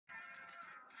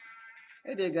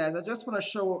Hey there, guys. I just want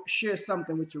to share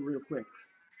something with you real quick.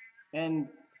 And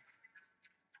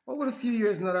over the few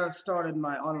years now that I've started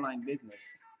my online business,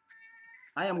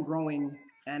 I am growing,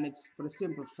 and it's for the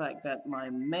simple fact that my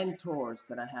mentors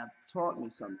that I have taught me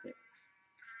something.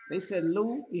 They said,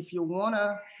 Lou, if you want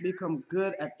to become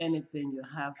good at anything, you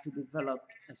have to develop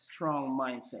a strong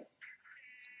mindset.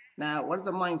 Now, what is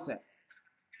a mindset?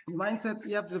 Mindset,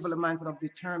 you have to develop a mindset of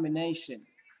determination,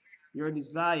 your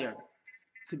desire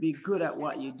to be good at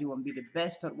what you do and be the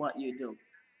best at what you do.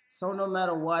 So no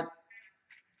matter what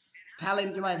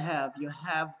talent you might have, you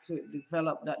have to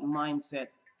develop that mindset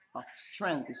of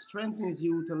strength. It strengthens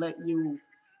you to let you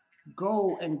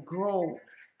go and grow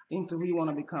into who you want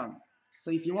to become.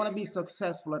 So if you want to be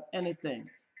successful at anything,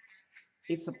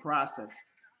 it's a process.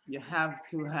 You have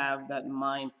to have that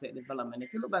mindset development.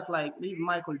 If you look back, like even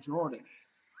Michael Jordan,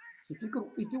 if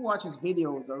you watch his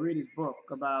videos or read his book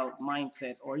about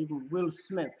mindset, or even Will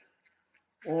Smith,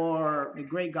 or the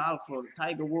great golfer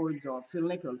Tiger Woods or Phil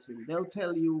Mickelson, they'll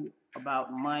tell you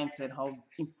about mindset, how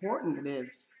important it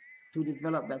is to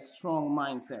develop that strong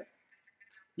mindset.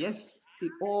 Yes,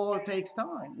 it all takes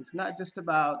time. It's not just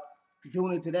about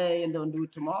doing it today and don't do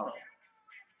it tomorrow.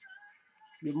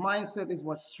 Your mindset is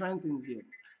what strengthens you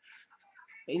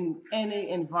in any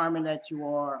environment that you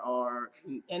are, or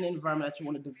in any environment that you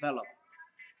want to develop.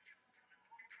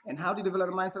 And how do you develop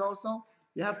a mindset also?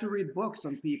 You have to read books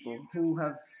on people who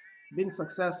have been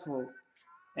successful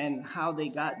and how they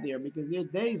got there, because your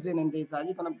days in and days out,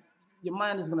 your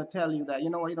mind is gonna tell you that, you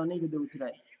know what, you don't need to do it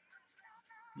today,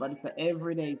 but it's an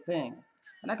everyday thing.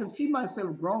 And I can see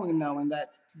myself growing now in that.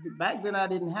 Back then I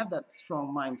didn't have that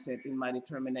strong mindset in my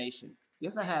determination.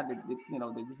 Yes, I had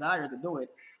the desire to do it,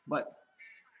 but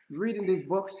reading these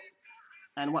books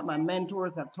and what my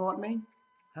mentors have taught me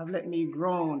have let me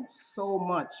grown so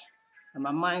much, and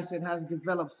my mindset has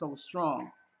developed so strong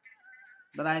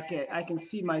that I can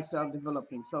see myself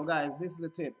developing. So guys, this is the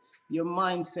tip. Your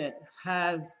mindset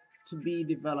has to be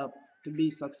developed to be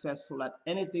successful at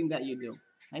anything that you do.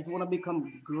 And if you want to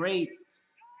become great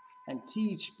and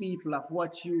teach people of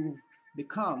what you've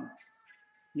become,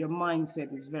 your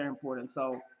mindset is very important.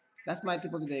 So that's my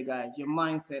tip of the day, guys. Your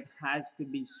mindset has to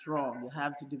be strong. You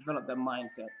have to develop that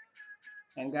mindset.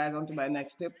 And guys, on to my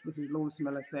next tip. This is Louis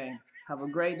Miller saying, have a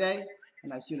great day,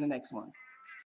 and I see you in the next one.